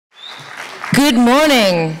Good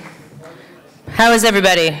morning. How is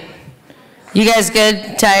everybody? You guys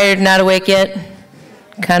good? Tired? Not awake yet?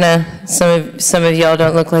 Kind of. Some of y'all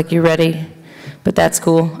don't look like you're ready, but that's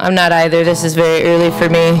cool. I'm not either. This is very early for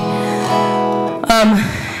me.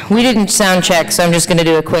 We didn't sound check, so I'm just going to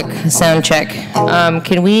do a quick sound check.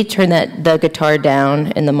 Can we turn the guitar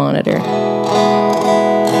down in the monitor?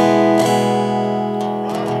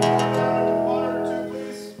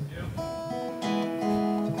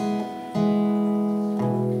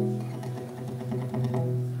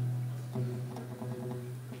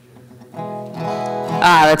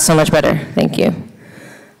 That's so much better. Thank you.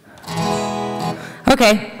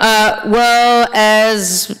 Okay. Well,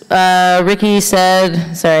 as Ricky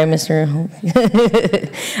said, sorry, Mr.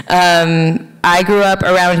 I grew up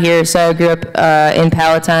around here, so I grew up in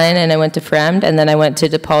Palatine, and I went to Fremd, and then I went to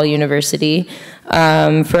DePaul University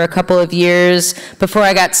for a couple of years before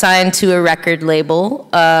I got signed to a record label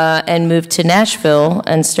and moved to Nashville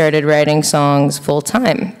and started writing songs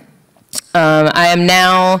full-time. I am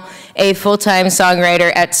now a full-time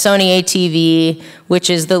songwriter at Sony ATV, which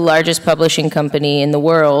is the largest publishing company in the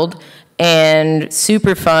world, and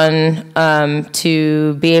super fun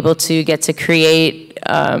to be able to get to create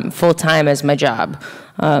full-time as my job.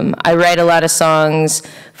 I write a lot of songs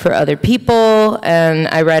for other people, and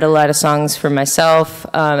I write a lot of songs for myself,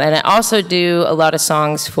 and I also do a lot of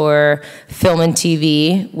songs for film and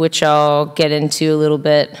TV, which I'll get into a little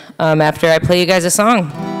bit after I play you guys a song.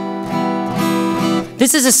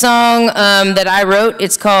 This is a song that I wrote.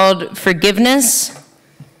 It's called Forgiveness.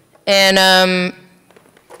 And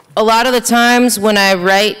a lot of the times when I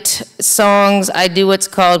write songs, I do what's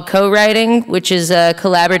called co-writing, which is a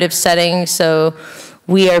collaborative setting. So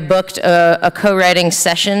we are booked a co-writing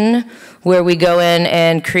session where we go in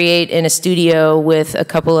and create in a studio with a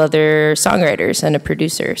couple other songwriters and a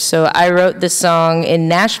producer. So I wrote this song in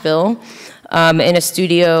Nashville in a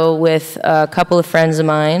studio with a couple of friends of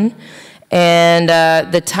mine. And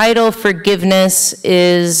the title, Forgiveness,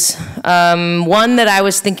 is one that I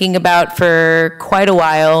was thinking about for quite a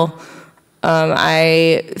while.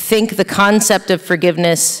 I think the concept of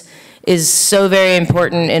forgiveness is so very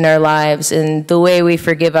important in our lives, in the way we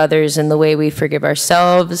forgive others, in the way we forgive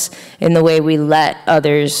ourselves, in the way we let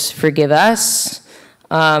others forgive us.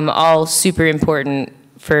 All super important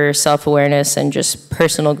for self-awareness and just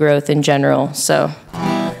personal growth in general. So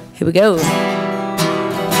here we go.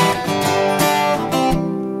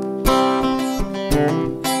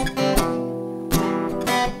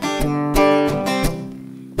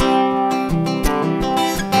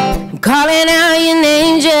 Calling out your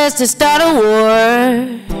name just to start a war,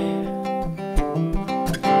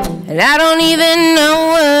 and I don't even know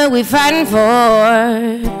what we're fighting for.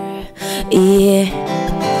 Yeah,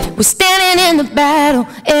 we're standing in the battle.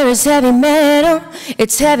 Air is heavy metal,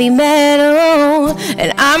 it's heavy metal,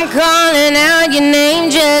 and I'm calling out your name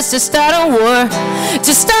just to start a war,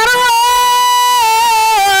 to start a war.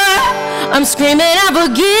 I'm screaming out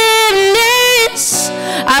forgiveness.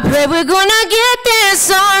 I pray we're gonna get there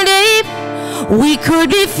someday. We could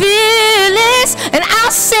be fearless, and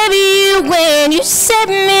I'll save you when you set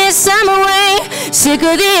me some way. Sick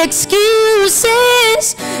of the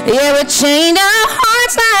excuses. Yeah, we're chained our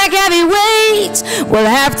hearts like heavy weights. We'll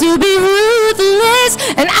have to be ruthless,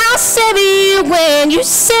 and I'll save you when you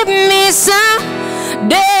set me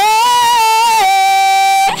someday.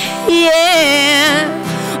 Yeah.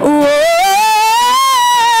 Whoa.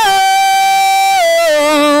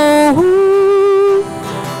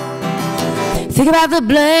 Think about the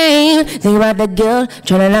blame, think about the guilt,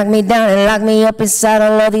 trying to knock me down and lock me up inside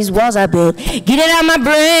all of these walls I built. Get it out my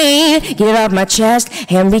brain, get it off my chest.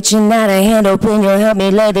 Hand reaching out, a hand open, you'll help me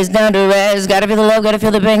lay this down to rest. Gotta feel the love, gotta feel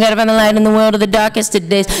the pain, gotta find the light in the world of the darkest of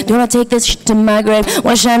days. Do not take this shit to my grave,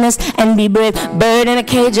 wanna shine this and be brave. Bird in a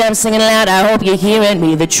cage, I'm singing loud, I hope you're hearing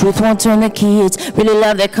me. The truth won't turn the key, it's really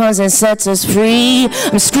love that comes and sets us free.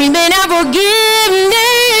 I'm screaming out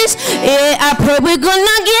forgiveness. Yeah, I pray we're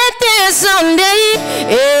gonna get there someday.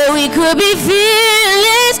 Yeah, we could be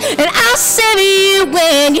fearless, and I'll save you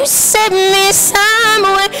when you set me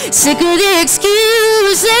somewhere. Sick of the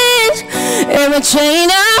excuses, and we chain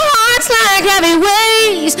our hearts like heavy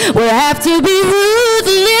weights. We'll have to be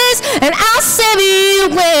ruthless, and I'll save you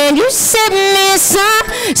when you set me some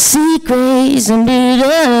secrets and bitter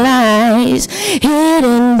lies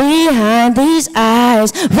hidden behind these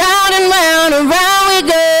eyes. Round and round and round we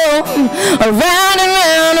go, around and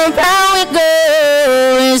round and round we go.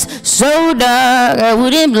 It's so dark, I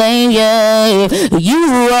wouldn't blame you if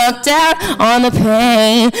you walked out on the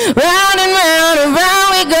pain. Round and round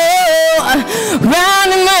we go,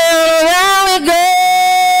 round and round we go.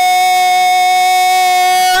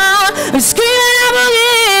 I'm screaming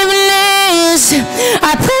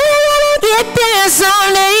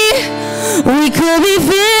someday we could be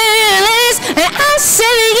fearless, and I'll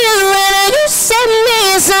save you and you send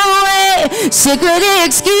me somewhere. Sick of the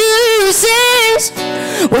excuses,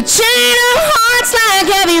 we'll chain our hearts like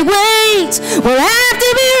heavy weights. We'll have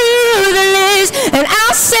to be ruthless, and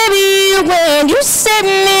I'll save you when you send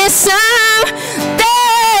me someday.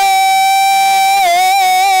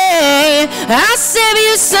 I'll save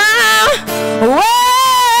you somewhere.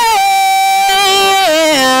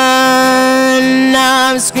 Now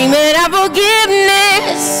I'm screaming out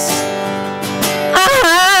forgiveness.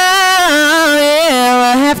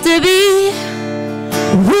 Yeah, I have to be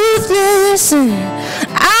ruthless.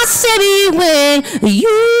 I'll save you when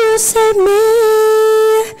you save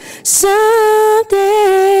me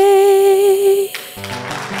someday.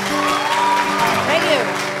 Thank you.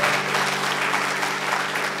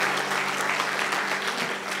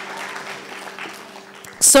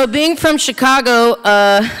 So being from Chicago,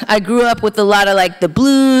 I grew up with a lot of like the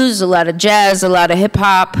blues, a lot of jazz, a lot of hip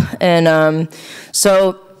hop, and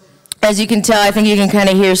so as you can tell, I think you can kind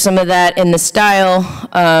of hear some of that in the style.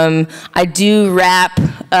 I do rap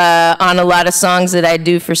on a lot of songs that I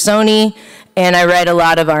do for Sony, and I write a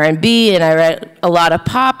lot of R&B, and I write a lot of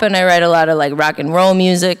pop, and I write a lot of like rock and roll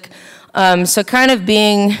music. So kind of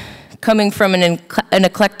coming from an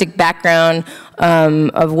eclectic background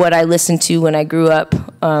of what I listened to when I grew up,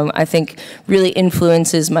 I think really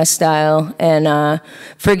influences my style. And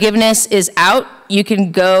Forgiveness is out. You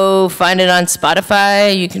can go find it on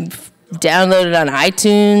Spotify. You can download it on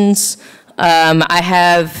iTunes. I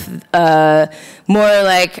have more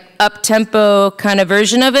like up-tempo kind of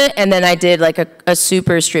version of it, and then I did like a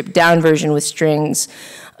super stripped-down version with strings.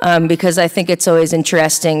 Because I think it's always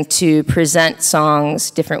interesting to present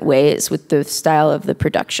songs different ways with the style of the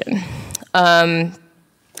production.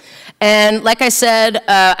 And like I said,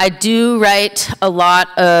 I do write a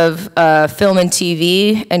lot of film and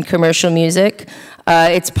TV and commercial music.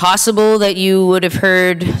 It's possible that you would have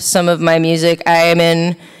heard some of my music. I am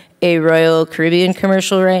in a Royal Caribbean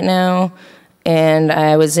commercial right now, and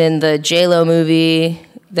I was in the J-Lo movie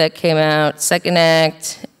that came out, Second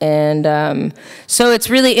Act, and so it's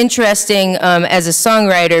really interesting as a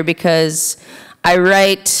songwriter because I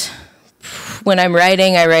write, when I'm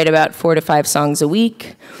writing, I write about 4 to 5 songs a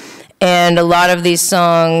week, and a lot of these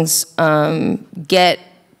songs get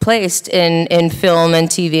placed in film and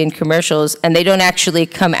TV and commercials, and they don't actually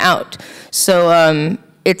come out. So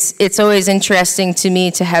it's always interesting to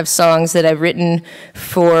me to have songs that I've written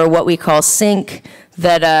for what we call sync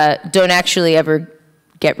that don't actually ever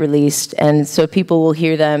get released, and so people will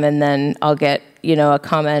hear them, and then I'll get, you know, a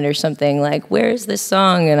comment or something like, "Where is this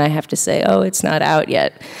song?" And I have to say, "Oh, it's not out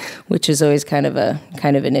yet," which is always kind of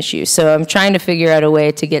an issue. So I'm trying to figure out a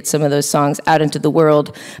way to get some of those songs out into the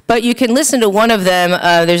world. But you can listen to one of them.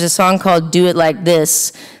 There's a song called "Do It Like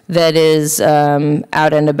This" that is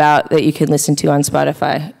out and about that you can listen to on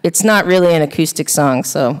Spotify. It's not really an acoustic song,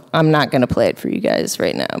 so I'm not going to play it for you guys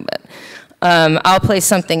right now, but I'll play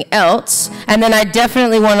something else. And then I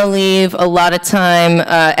definitely want to leave a lot of time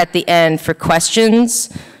at the end for questions.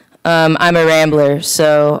 I'm a rambler,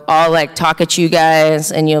 so I'll like talk at you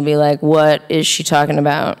guys and you'll be like, what is she talking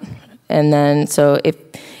about? And then, so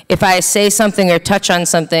if I say something or touch on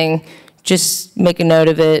something, just make a note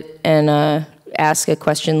of it and ask a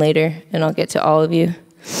question later, and I'll get to all of you.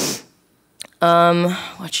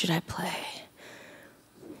 What should I play?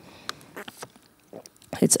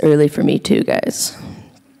 It's early for me too, guys.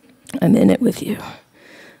 I'm in it with you.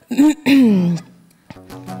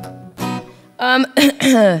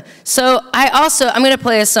 So I'm gonna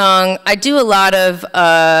play a song. I do a lot of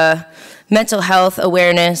mental health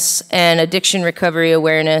awareness and addiction recovery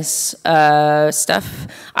awareness stuff.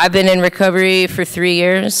 I've been in recovery for 3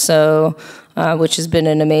 years, so which has been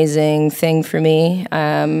an amazing thing for me.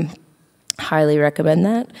 Highly recommend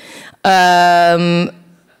that.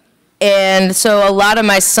 And so a lot of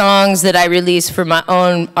my songs that I release for my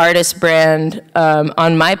own artist brand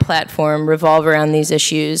on my platform revolve around these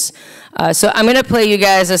issues. So I'm going to play you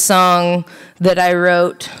guys a song that I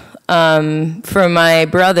wrote for my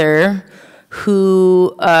brother,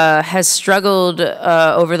 who has struggled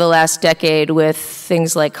over the last decade with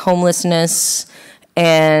things like homelessness,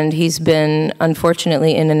 and he's been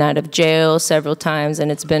unfortunately in and out of jail several times,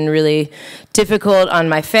 and it's been really difficult on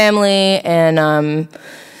my family. And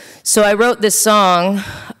so I wrote this song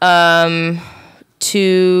as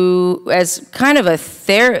kind of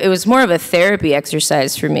it was more of a therapy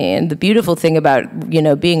exercise for me. And the beautiful thing about, you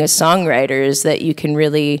know, being a songwriter is that you can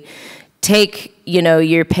really take, you know,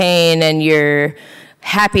 your pain and your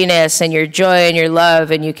happiness and your joy and your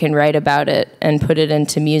love, and you can write about it and put it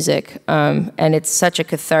into music. And it's such a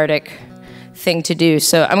cathartic thing to do.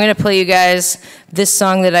 So I'm gonna play you guys this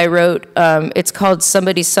song that I wrote. It's called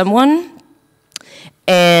Somebody Someone.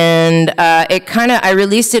 And I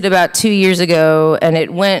released it about 2 years ago, and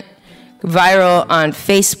it went viral on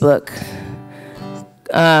Facebook.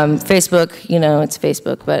 Facebook, you know, it's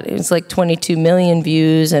Facebook, but it's like 22 million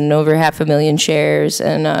views and over 500,000 shares,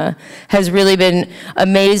 and has really been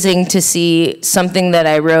amazing to see something that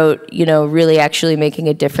I wrote, you know, really actually making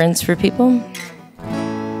a difference for people.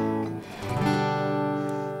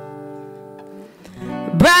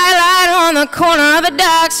 Bright light on the corner of a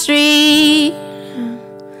dark street,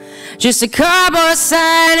 just a cardboard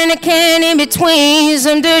sign and a can in between,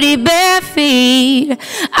 some dirty bare feet,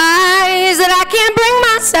 eyes that I can't bring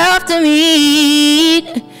myself to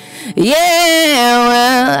meet. Yeah,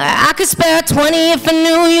 well, I could spare 20 if I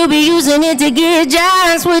knew you'd be using it to get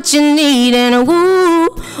just what you need. And ooh,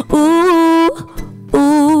 ooh,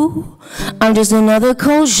 ooh, I'm just another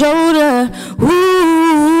cold shoulder.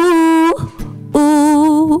 Ooh,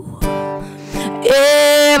 ooh,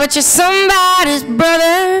 yeah, but you're somebody's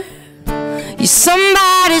brother. You're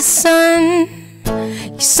somebody's son,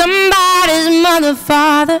 you're somebody's mother,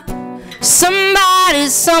 father,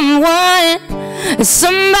 somebody's someone,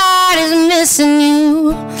 somebody's missing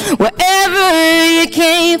you. Wherever you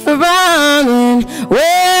came from and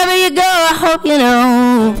wherever you go, I hope you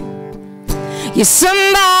know you're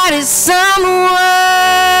somebody's someone,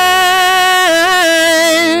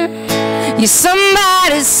 you're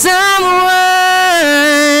somebody's someone.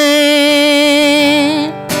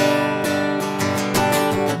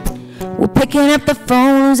 We're picking up the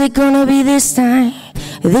phone, who's it gonna be this time?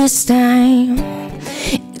 This time.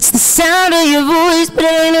 It's the sound of your voice, but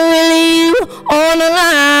it ain't really you on the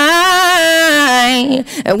line.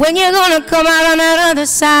 And when you're gonna come out on that other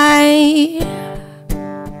side?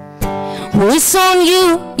 Well, it's on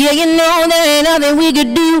you, yeah, you know there ain't nothing we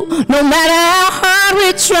could do, no matter how hard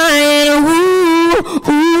we're trying. Ooh,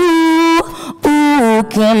 ooh, ooh,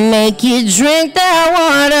 can make you drink that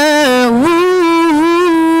water. Ooh,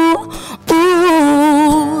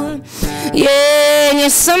 ooh, yeah, you're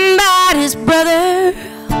somebody's brother,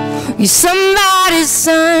 you're somebody's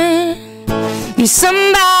son, you're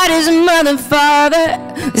somebody's mother, father,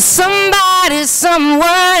 somebody's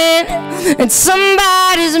someone, and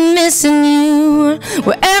somebody's missing you.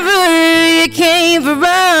 Wherever you came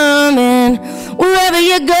from and wherever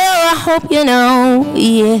you go, I hope you know,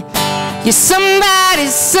 yeah, you're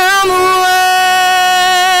somebody's someone,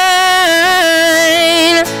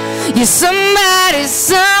 you're somebody's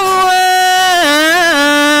someone.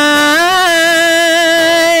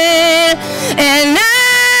 And I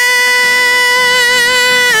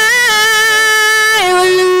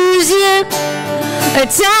will lose you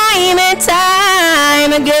time and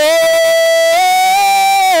time again,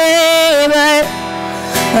 but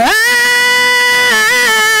I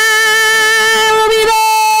will be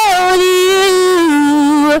there with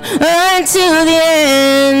you until the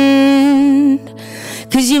end.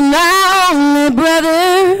 'Cause you're my only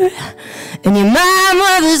brother, and you're my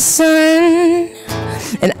mother's son,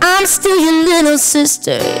 and I'm still your little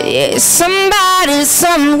sister. Yeah, somebody,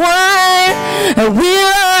 someone, and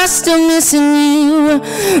we're all still missing you.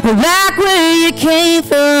 Back where you came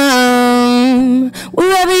from,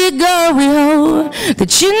 wherever you go, we hope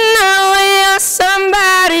that you know you're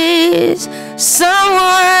somebody's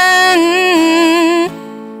someone.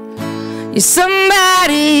 You're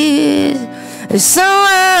somebody's someone.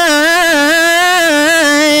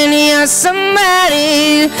 You're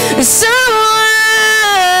somebody's someone.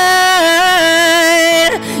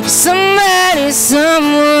 Somebody,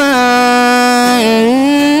 someone.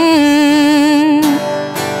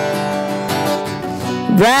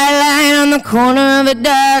 Bright light on the corner of a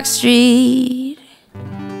dark street.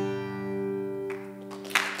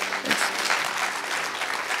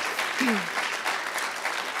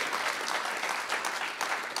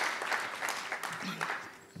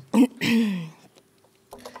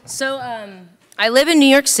 So, I live in New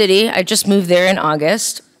York City. I just moved there in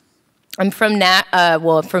August. I'm from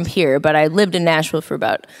from here, but I lived in Nashville for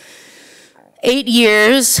about 8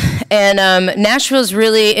 years. And Nashville's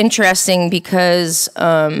really interesting because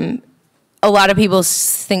a lot of people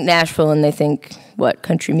think Nashville and they think, what,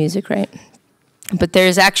 country music, right? But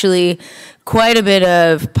there's actually quite a bit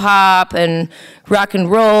of pop and rock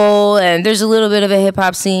and roll, and there's a little bit of a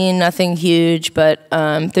hip-hop scene, nothing huge, but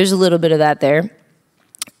there's a little bit of that there.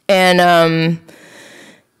 And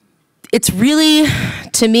it's really,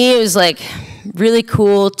 to me, it was like really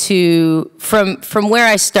cool to, from where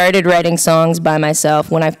I started writing songs by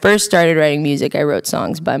myself. When I first started writing music, I wrote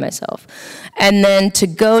songs by myself. And then to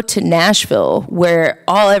go to Nashville, where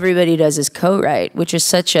all everybody does is co-write, which is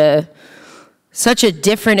such a such a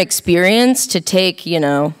different experience to take, you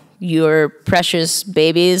know, your precious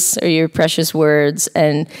babies or your precious words,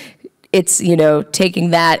 and it's, you know, taking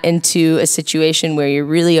that into a situation where you're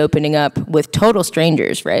really opening up with total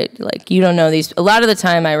strangers, right? Like, you don't know these. A lot of the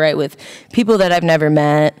time I write with people that I've never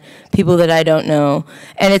met, people that I don't know.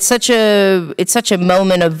 And it's such a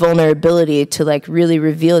moment of vulnerability to like really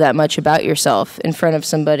reveal that much about yourself in front of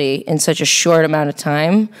somebody in such a short amount of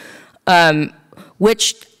time,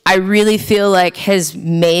 which I really feel like has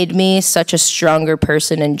made me such a stronger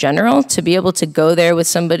person in general. To be able to go there with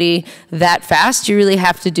somebody that fast, you really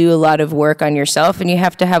have to do a lot of work on yourself, and you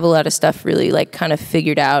have to have a lot of stuff really like kind of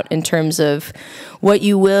figured out in terms of what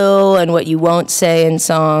you will and what you won't say in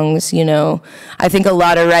songs. You know, I think a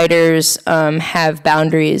lot of writers have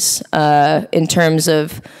boundaries in terms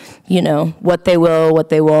of, you know, what they will, what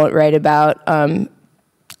they won't write about.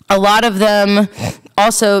 A lot of them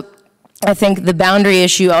also, I think the boundary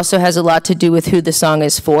issue also has a lot to do with who the song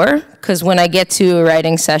is for, because when I get to a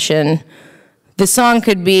writing session, the song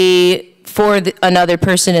could be for another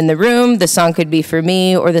person in the room, the song could be for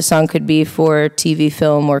me, or the song could be for TV,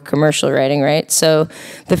 film, or commercial writing, right? So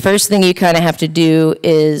the first thing you kind of have to do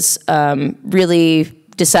is really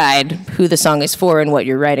decide who the song is for and what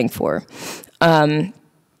you're writing for.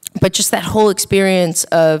 But just that whole experience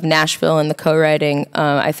of Nashville and the co-writing,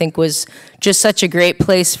 I think was just such a great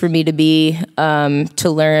place for me to be, to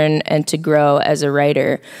learn and to grow as a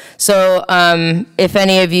writer. So if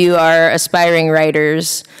any of you are aspiring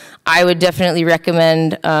writers, I would definitely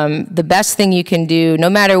recommend the best thing you can do, no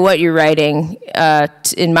matter what you're writing,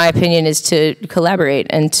 in my opinion, is to collaborate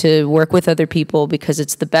and to work with other people, because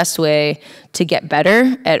it's the best way to get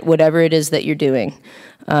better at whatever it is that you're doing.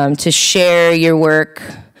 To share your work,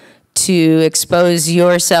 to expose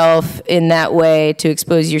yourself in that way, to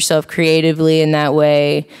expose yourself creatively in that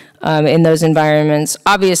way, in those environments.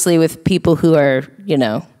 Obviously with people who are, you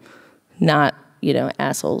know, not, you know,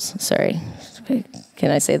 assholes. Sorry.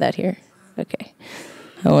 Can I say that here? Okay.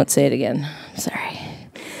 I won't say it again. Sorry.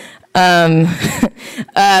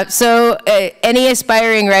 So any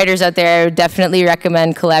aspiring writers out there, I would definitely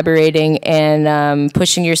recommend collaborating and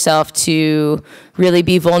pushing yourself to really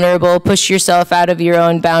be vulnerable, push yourself out of your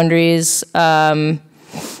own boundaries. I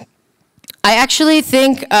actually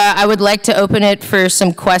think I would like to open it for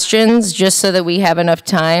some questions, just so that we have enough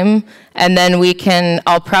time, and then we can,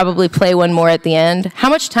 I'll probably play one more at the end. How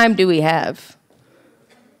much time do we have?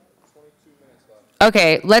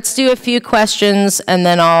 Okay, let's do a few questions, and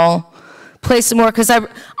then I'll play some more, because I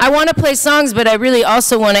want to play songs, but I really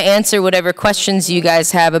also want to answer whatever questions you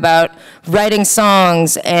guys have about writing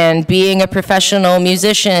songs and being a professional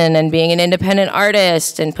musician and being an independent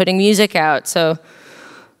artist and putting music out. So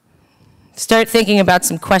start thinking about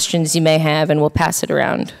some questions you may have, and we'll pass it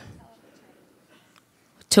around.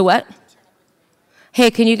 To what?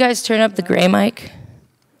 Hey, can you guys turn up the gray mic?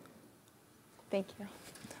 Thank you.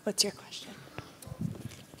 What's your question?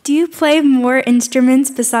 Do you play more instruments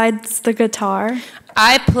besides the guitar?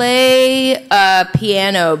 I play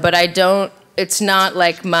piano, but I don't, it's not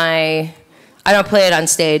like I don't play it on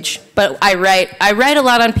stage. But I write a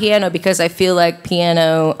lot on piano, because I feel like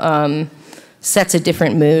piano sets a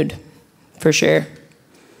different mood, for sure.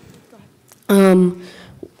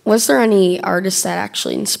 Was there any artists that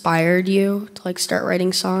actually inspired you to like start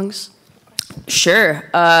writing songs? Sure.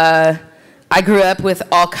 I grew up with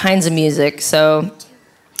all kinds of music, so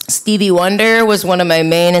Stevie Wonder was one of my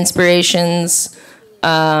main inspirations.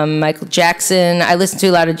 Michael Jackson. I listened to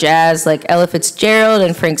a lot of jazz, like Ella Fitzgerald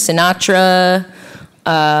and Frank Sinatra.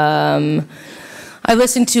 I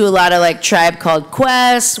listened to a lot of like Tribe Called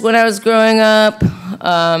Quest when I was growing up.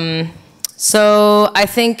 So I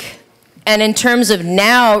think, and in terms of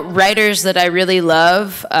now, writers that I really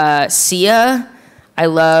love, Sia. I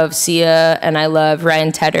love Sia, and I love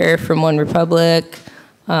Ryan Tedder from One Republic.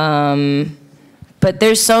 But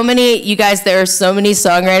there's so many, you guys, there are so many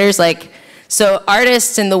songwriters, like, so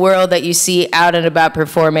artists in the world that you see out and about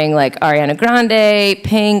performing, like Ariana Grande,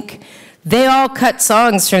 Pink, they all cut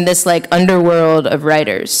songs from this like underworld of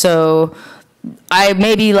writers. So I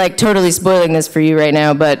may be like totally spoiling this for you right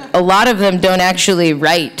now, but a lot of them don't actually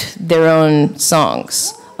write their own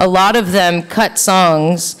songs. A lot of them cut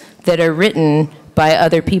songs that are written by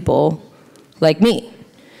other people like me.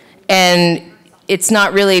 And it's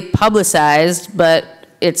not really publicized, but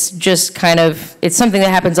it's just kind of, it's something that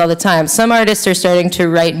happens all the time. Some artists are starting to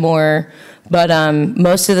write more, but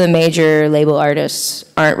most of the major label artists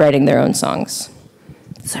aren't writing their own songs.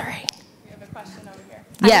 Sorry. We have a question over here.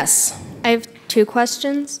 Yes. I have two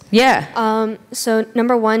questions. Yeah. So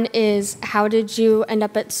number one is, how did you end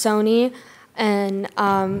up at Sony? And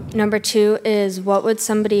number 2 is, what would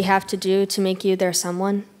somebody have to do to make you their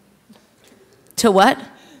someone? To what?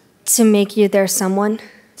 To make you their someone.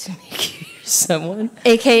 To make you someone?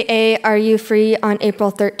 AKA, are you free on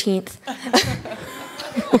April 13th?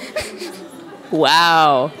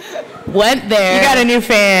 Wow. Went there. You got a new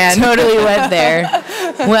fan. Totally went there.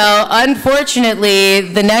 Well, unfortunately,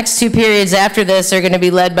 the next 2 periods after this are going to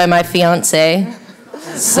be led by my fiance.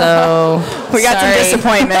 So We got some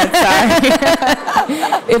disappointment. Sorry.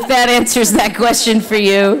 if that answers that question for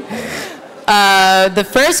you. The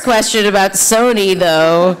first question about Sony,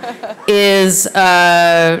 though, is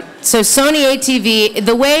so Sony ATV.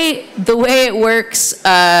 The way it works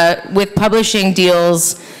with publishing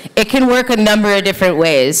deals, it can work a number of different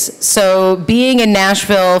ways. So being in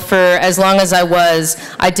Nashville for as long as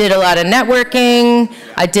I did a lot of networking.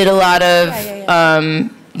 I did a lot of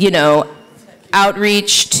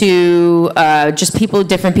outreach to just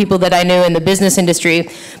different people that I knew in the business industry.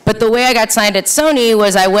 But the way I got signed at Sony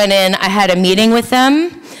was I went in, I had a meeting with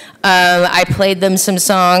them. I played them some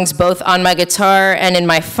songs, both on my guitar and in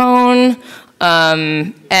my phone.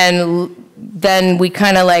 And then we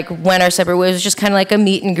kind of like went our separate ways. It was just kind of like a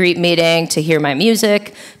meet and greet meeting to hear my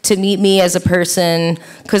music, to meet me as a person.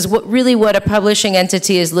 Because what a publishing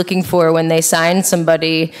entity is looking for when they sign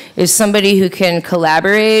somebody is somebody who can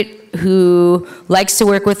collaborate, who likes to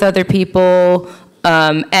work with other people,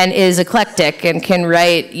 and is eclectic and can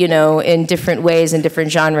write, in different ways and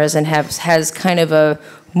different genres, and has kind of a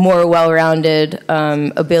more well-rounded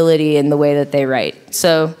ability in the way that they write.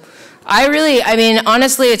 So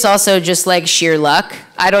honestly, it's also just like sheer luck.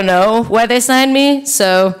 I don't know why they signed me.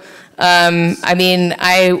 So, I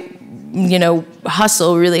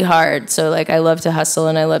hustle really hard. So like, I love to hustle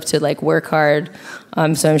and I love to like work hard.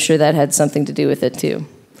 So I'm sure that had something to do with it too.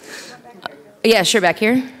 Yeah, sure, back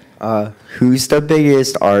here. Who's the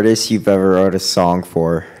biggest artist you've ever wrote a song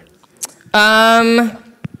for? I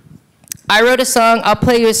wrote a song. I'll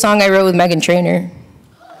play you a song I wrote with Meghan Trainor.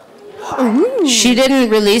 Ooh. She didn't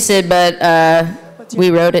release it, but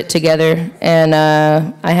we wrote it together, and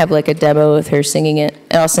I have like a demo with her singing it.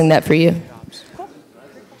 And I'll sing that for you.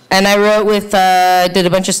 And I did a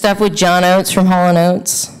bunch of stuff with John Oates from Hall &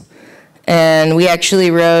 Oates, and we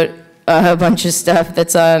actually wrote a bunch of stuff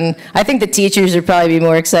that's on. I think the teachers would probably be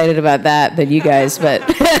more excited about that than you guys, but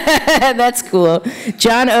that's cool.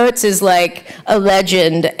 John Oates is like a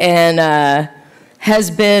legend and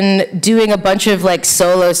has been doing a bunch of like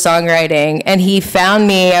solo songwriting. And he found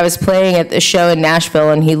me. I was playing at the show in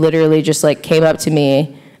Nashville, and he literally just like came up to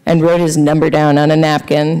me and wrote his number down on a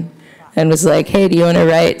napkin and was like, "Hey, do you want to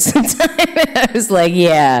write sometime?" And I was like,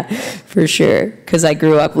 "Yeah, for sure," because I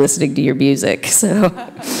grew up listening to your music. So.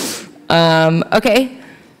 Okay.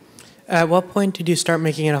 At what point did you start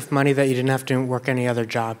making enough money that you didn't have to work any other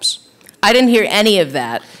jobs? I didn't hear any of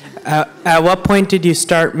that. At what point did you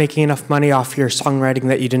start making enough money off your songwriting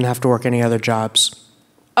that you didn't have to work any other jobs?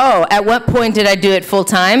 Oh, at what point did I do it full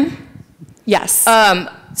time? Yes.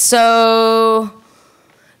 So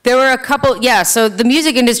there were a couple, so the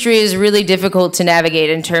music industry is really difficult to navigate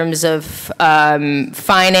in terms of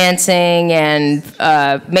financing and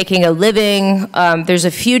making a living. There's a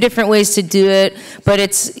few different ways to do it, but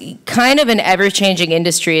it's kind of an ever-changing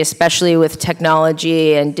industry, especially with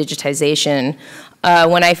technology and digitization.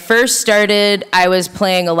 When I first started, I was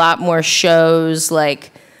playing a lot more shows,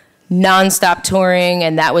 like nonstop touring,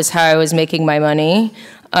 and that was how I was making my money.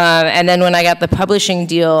 And then when I got the publishing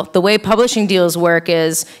deal, the way publishing deals work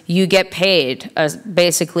is you get paid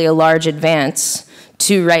basically a large advance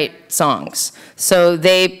to write songs. So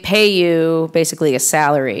they pay you basically a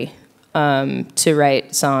salary to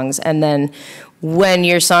write songs. And then when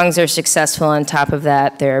your songs are successful on top of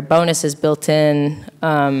that, there are bonuses built in,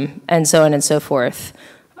 and so on and so forth.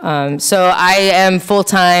 So I am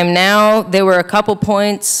full-time now. There were a couple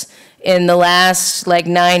points in the last like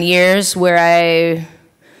 9 years where I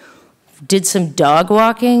did some dog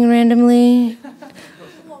walking randomly,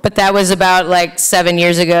 but that was about like 7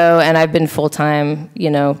 years ago, and I've been full-time,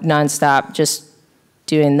 nonstop, just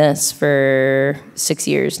doing this for 6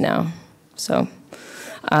 years now. So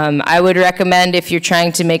I would recommend, if you're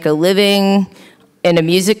trying to make a living in a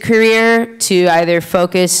music career, to either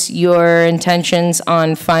focus your intentions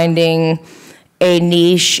on finding a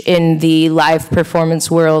niche in the live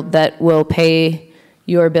performance world that will pay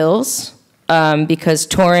your bills. Because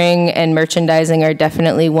touring and merchandising are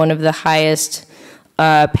definitely one of the highest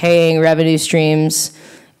paying revenue streams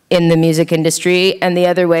in the music industry. And the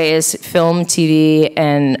other way is film, TV,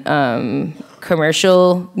 and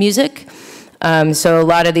commercial music. So a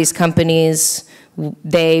lot of these companies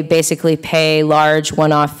they basically pay large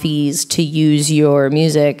one-off fees to use your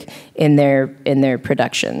music in their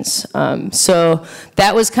productions. So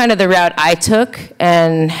that was kind of the route I took,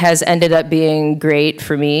 and has ended up being great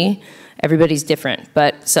for me. Everybody's different,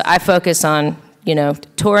 but so I focus on, you know,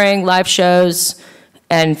 touring, live shows,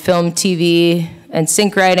 and film, TV, and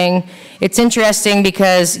sync writing. It's interesting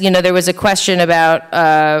because, you know, there was a question about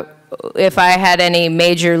if I had any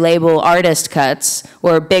major label artist cuts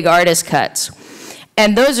or big artist cuts.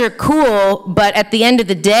 And those are cool, but at the end of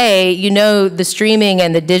the day, you know, the streaming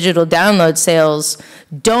and the digital download sales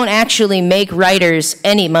don't actually make writers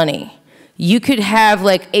any money. You could have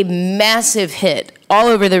like a massive hit all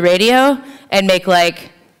over the radio and make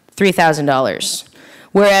like $3,000.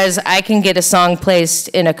 Whereas I can get a song placed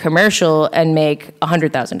in a commercial and make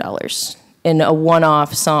 $100,000 in a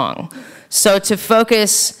one-off song. So to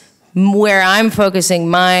focus where I'm focusing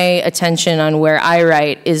my attention on where I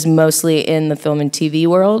write is mostly in the film and TV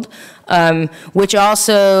world, which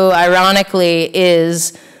also, ironically,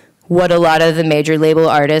 is what a lot of the major label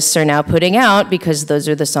artists are now putting out, because those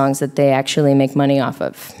are the songs that they actually make money off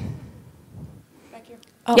of.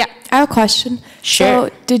 Oh, Yeah. I have a question. Sure.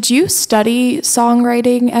 So, did you study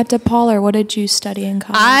songwriting at DePaul, or what did you study in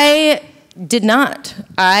college? I did not.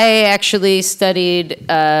 I actually studied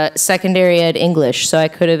secondary ed English, so I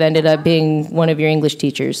could have ended up being one of your English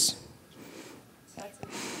teachers.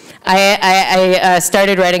 I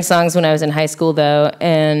started writing songs when I was in high school, though,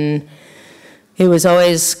 and it was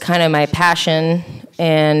always kind of my passion.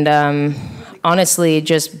 And honestly,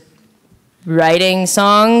 just writing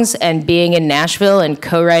songs and being in Nashville and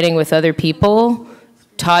co-writing with other people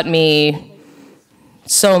taught me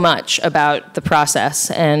so much about the process.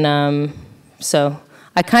 And so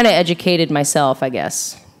I kind of educated myself, I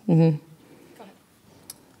guess. Mm-hmm.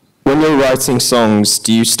 When you're writing songs,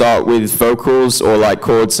 do you start with vocals or like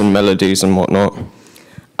chords and melodies and whatnot?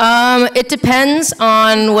 It depends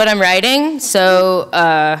on what I'm writing. So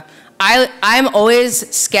I'm always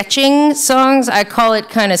sketching songs. I call it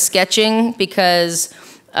kind of sketching because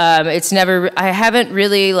it's never, I don't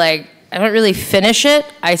really finish it.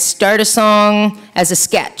 I start a song as a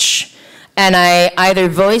sketch, and I either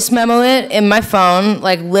voice memo it in my phone,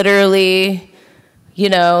 like literally, you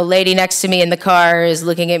know, lady next to me in the car is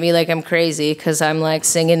looking at me like I'm crazy because I'm like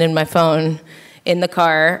singing in my phone in the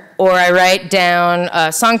car, or I write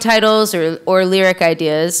down song titles or lyric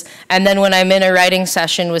ideas, and then when I'm in a writing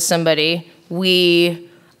session with somebody,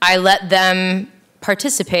 I let them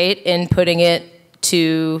participate in putting it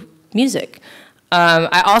to music.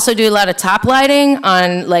 I also do a lot of top lighting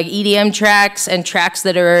on like EDM tracks and tracks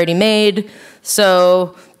that are already made.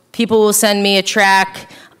 So people will send me a track.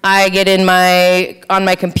 I get on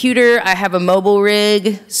my computer. I have a mobile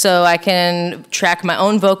rig, so I can track my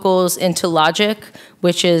own vocals into Logic,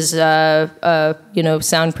 which is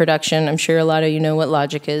sound production. I'm sure a lot of you know what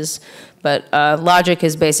Logic is, but Logic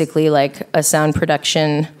is basically like a sound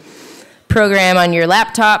production program on your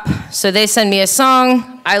laptop. So they send me a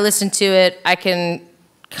song, I listen to it, I can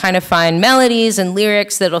kind of find melodies and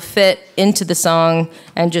lyrics that'll fit into the song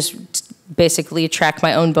and just basically track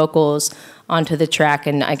my own vocals onto the track,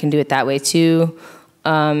 and I can do it that way too.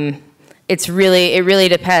 It really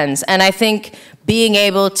depends. And I think being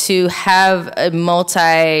able to have a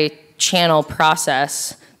multi-channel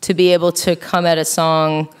process to be able to come at a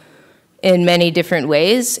song in many different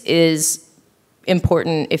ways is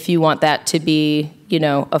important if you want that to be, you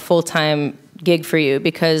know, a full-time gig for you.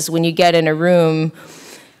 Because when you get in a room,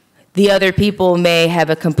 the other people may have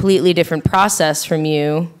a completely different process from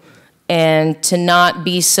you, and to not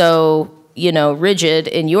be so, you know, rigid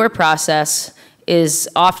in your process is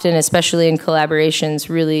often, especially in collaborations,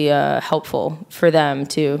 really helpful for them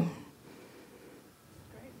too.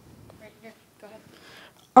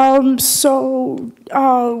 What's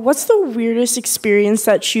the weirdest experience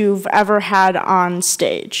that you've ever had on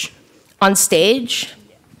stage? On stage?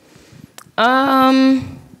 I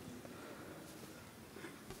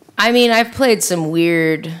mean, I've played some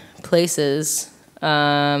weird places.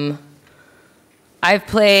 I've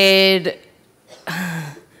played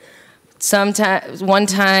one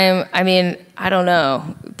time, I mean, I don't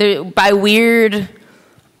know. By weird,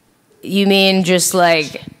 you mean just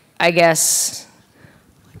like, I guess,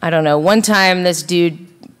 I don't know. One time this dude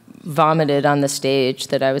vomited on the stage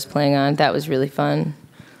that I was playing on. That was really fun.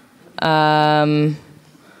 Most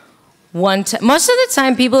of the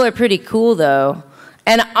time people are pretty cool though.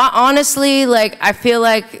 And honestly, like, I feel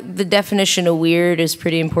like the definition of weird is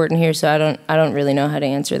pretty important here, so I don't really know how to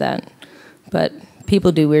answer that. But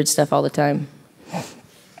people do weird stuff all the time.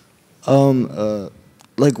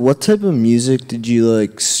 Like, what type of music did you,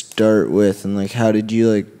 like, start with, and, like, how did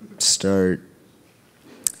you, like, start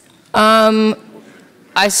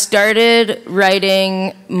I started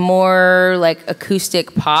writing more like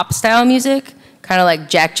acoustic pop style music, kind of like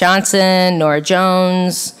Jack Johnson, Norah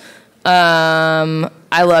Jones.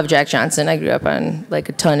 I love Jack Johnson. I grew up on like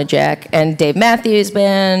a ton of Jack and Dave Matthews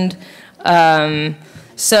Band. And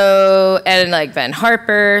like Ben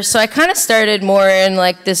Harper. So I kind of started more in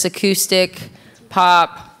like this acoustic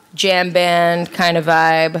pop jam band kind of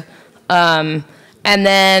vibe. And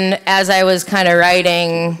then as I was kind of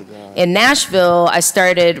writing in Nashville, I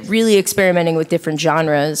started really experimenting with different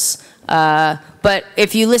genres. But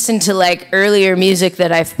if you listen to like earlier music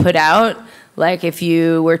that I've put out, like if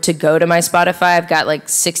you were to go to my Spotify, I've got like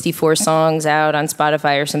 64 songs out on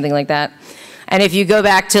Spotify or something like that. And if you go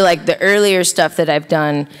back to like the earlier stuff that I've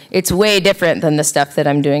done, it's way different than the stuff that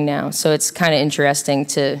I'm doing now. So it's kind of interesting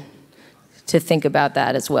to think about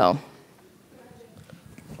that as well.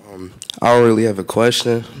 I don't really have a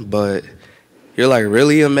question, but you're like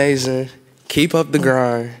really amazing. Keep up the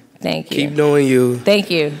grind. Thank you. Keep doing you. Thank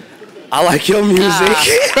you. I like your music.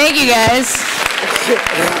 Thank you, guys.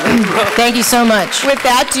 Thank you so much. With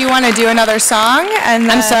that, do you want to do another song? And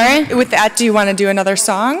then, I'm sorry? With that, do you want to do another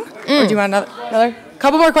song? Or do you want another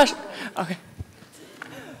couple more questions? Okay.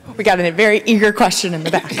 We got a very eager question in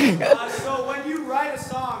the back. So when you write a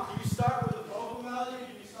song, do you start with a vocal melody or do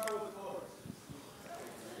you start with a chorus?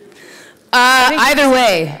 Either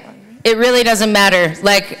way. It really doesn't matter.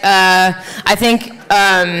 Like, I think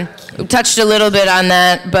we touched a little bit on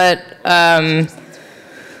that, but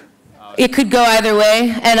it could go either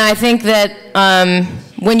way. And I think that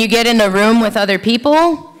when you get in the room with other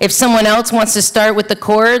people, if someone else wants to start with the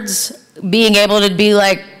chords, being able to be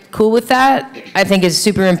like cool with that, I think is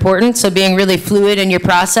super important. So being really fluid in your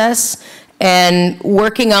process and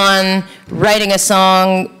working on writing a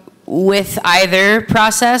song with either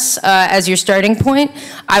process as your starting point.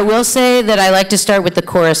 I will say that I like to start with the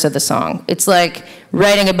chorus of the song. It's like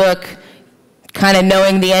writing a book, kind of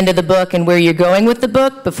knowing the end of the book and where you're going with the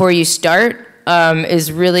book before you start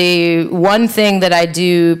is really one thing that I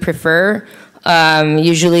do prefer.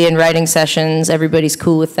 Usually in writing sessions, everybody's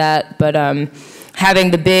cool with that, but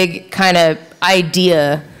having the big kind of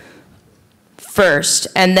idea first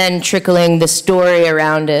and then trickling the story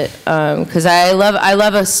around it, because I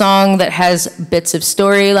love a song that has bits of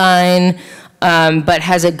storyline but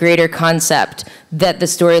has a greater concept that the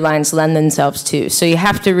storylines lend themselves to. So you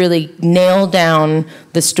have to really nail down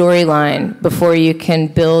the storyline before you can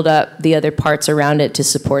build up the other parts around it to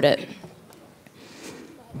support it.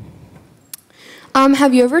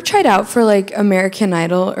 Have you ever tried out for like American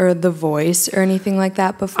Idol or The Voice or anything like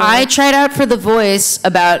that before? I tried out for The Voice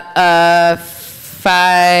about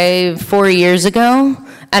 4 years ago,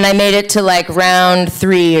 and I made it to like round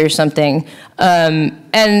 3 or something.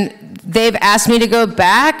 And they've asked me to go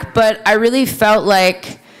back, but I really felt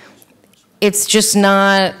like it's just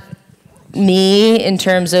not me in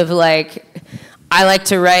terms of like, I like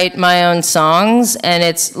to write my own songs, and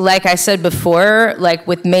it's like I said before, like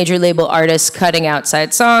with major label artists cutting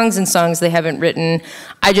outside songs and songs they haven't written,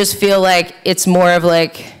 I just feel like it's more of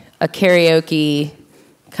like a karaoke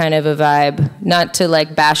kind of a vibe. Not to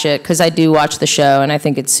like bash it, because I do watch the show and I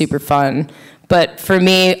think it's super fun. But for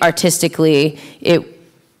me, artistically,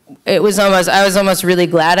 I was almost really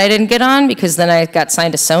glad I didn't get on, because then I got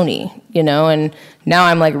signed to Sony, you know, and now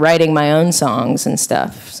I'm like writing my own songs and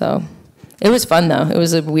stuff. So it was fun though. It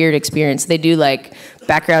was a weird experience. They do like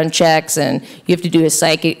background checks and you have to do a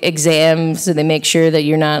psych exam, so they make sure that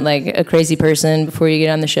you're not like a crazy person before you get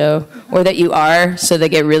on the show, or that you are, so they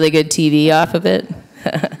get really good TV off of it.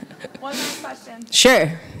 One last question.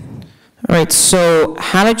 Sure. All right, so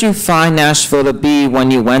how did you find Nashville to be when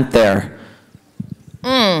you went there?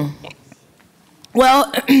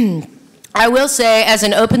 Well, I will say, as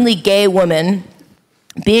an openly gay woman,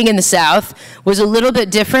 being in the South was a little bit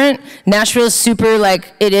different. Nashville is super,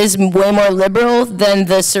 like, it is way more liberal than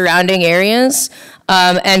the surrounding areas.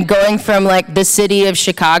 And going from, like, the city of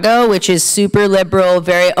Chicago, which is super liberal,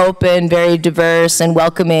 very open, very diverse, and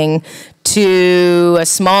welcoming, to a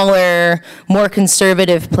smaller, more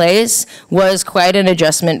conservative place was quite an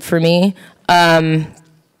adjustment for me.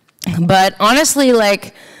 But honestly,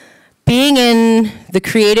 like, being in the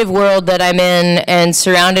creative world that I'm in and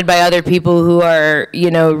surrounded by other people who are,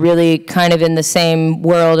 you know, really kind of in the same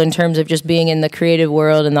world in terms of just being in the creative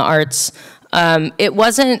world and the arts, it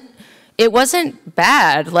wasn't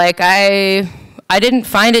bad. Like, I didn't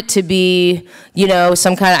find it to be, you know,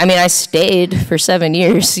 some kind of, I mean, I stayed for 7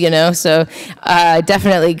 years, you know, so I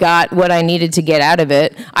definitely got what I needed to get out of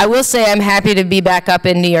it. I will say I'm happy to be back up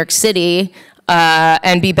in New York City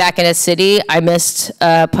and be back in a city. I missed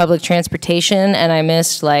public transportation, and I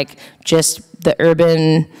missed like just the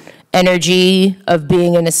urban energy of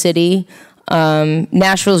being in a city.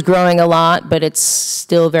 Nashville's growing a lot, but it's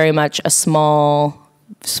still very much a small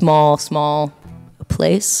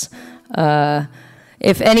place.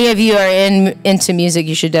 If any of you are into music,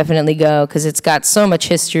 you should definitely go, because it's got so much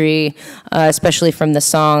history, especially from the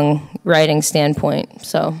songwriting standpoint.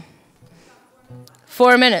 So,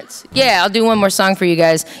 4 minutes. Yeah, I'll do one more song for you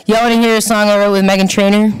guys. Y'all want to hear a song I wrote with Meghan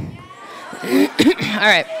Trainor? All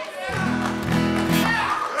right.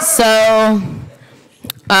 So,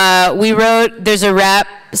 we wrote, there's a rap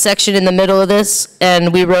section in the middle of this,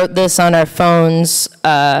 and we wrote this on our phones,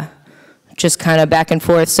 just kind of back and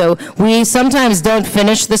forth. So we sometimes don't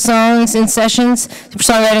finish the songs in sessions.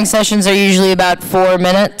 Songwriting sessions are usually about 4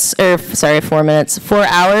 minutes, 4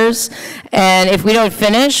 hours. And if we don't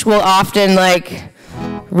finish, we'll often like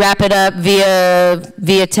wrap it up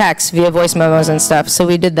via text, via voice memos and stuff. So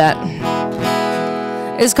we did that.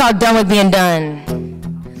 It's called Done With Being Done.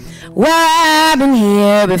 Well, I've been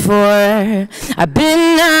here before. I've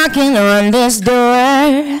been knocking on this door.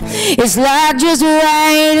 It's locked just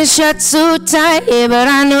right and shut so tight, but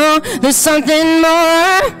I know there's something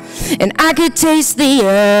more, and I could taste the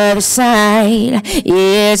other side.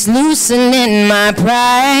 Yeah, it's loosening my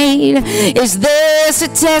pride. Is this a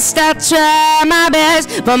test? I'll try my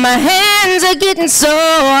best, but my hands are getting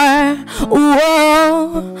sore.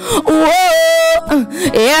 Whoa, whoa,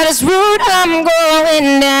 yeah, this road I'm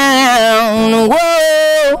going down.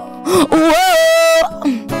 Whoa, whoa,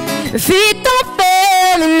 feet don't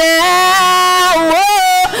fail me now.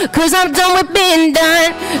 Whoa, 'cause I'm done with being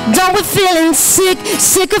done, done with feeling sick,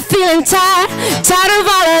 sick of feeling tired, tired of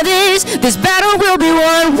all of this. This battle will be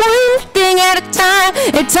won one thing at a time,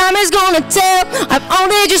 and time is gonna tell. I've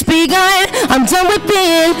only just begun. I'm done with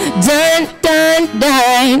being done, done,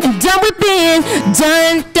 done. I'm done with being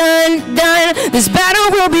done, done, done. This battle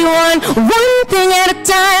will be won one thing at a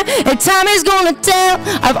time, and time is gonna tell.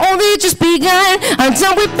 I've only just begun. I'm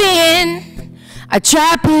done with being. I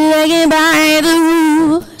try playing by the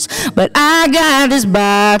rules, but I got this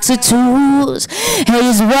box of tools. Hey,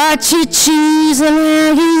 it's what you choose and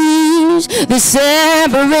how you use. This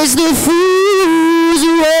separates the fools.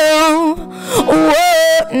 Whoa,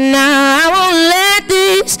 whoa, nah, I won't let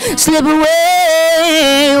this slip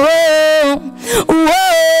away. Whoa,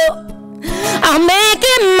 whoa, I'll make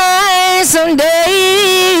it mine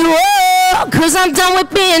someday. Whoa, 'cause I'm done with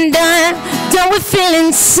being done, done with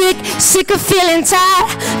feeling sick, sick of feeling tired,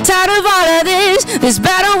 tired of all of this. This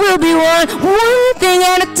battle will be won one thing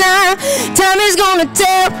at a time. Time is gonna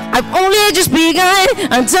tell. I've only just begun.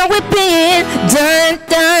 I'm done with being done,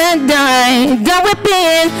 done, done. Done with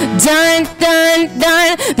being done, done,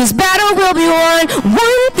 done. This battle will be won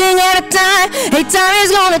one thing at a time. Hey, time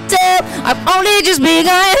is gonna tell. I've only just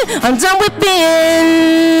begun. I'm done with being,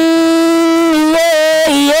 yeah,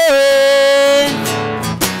 yeah.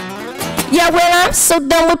 Yeah, well, I'm so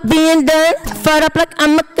done with being done. Fired up like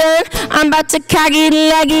I'm a gun. I'm about to cock it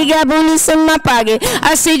like it got bullets in my pocket.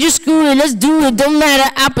 I say just screw it, let's do it. Don't matter,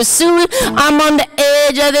 I'll pursue it. I'm on the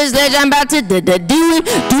edge of this ledge, I'm about to do it.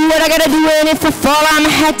 Do what I gotta do, and if I fall, I'ma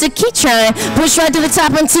have to keep trying. Push right to the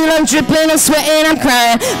top until I'm dripping, I'm sweating, I'm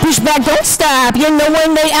crying. Push back, don't stop. You know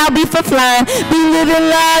one day I'll be for flying. Be living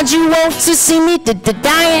large, you want to see me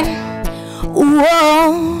dying.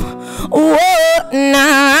 Whoa. Whoa,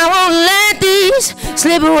 nah, I won't let these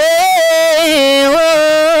slip away.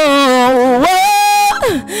 Whoa,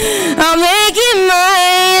 whoa, I'll make it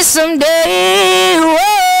mine someday.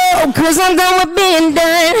 Whoa, 'cause I'm done with being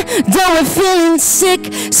done, done with feeling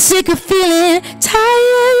sick, sick of feeling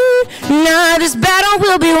tired. Nah, this battle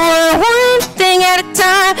will be won one thing at a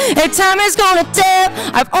time, and time is gonna tell.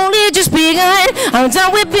 I've only just begun. I'm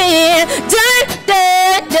done with being done,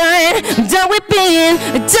 done, done. I'm done with being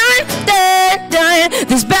done, done, done.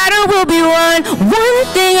 This battle will be won one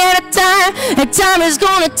thing at a time, and time is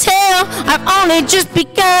gonna tell. I've only just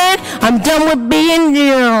begun. I'm done with being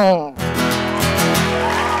you.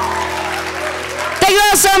 Thank you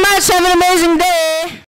all so much. Have an amazing day.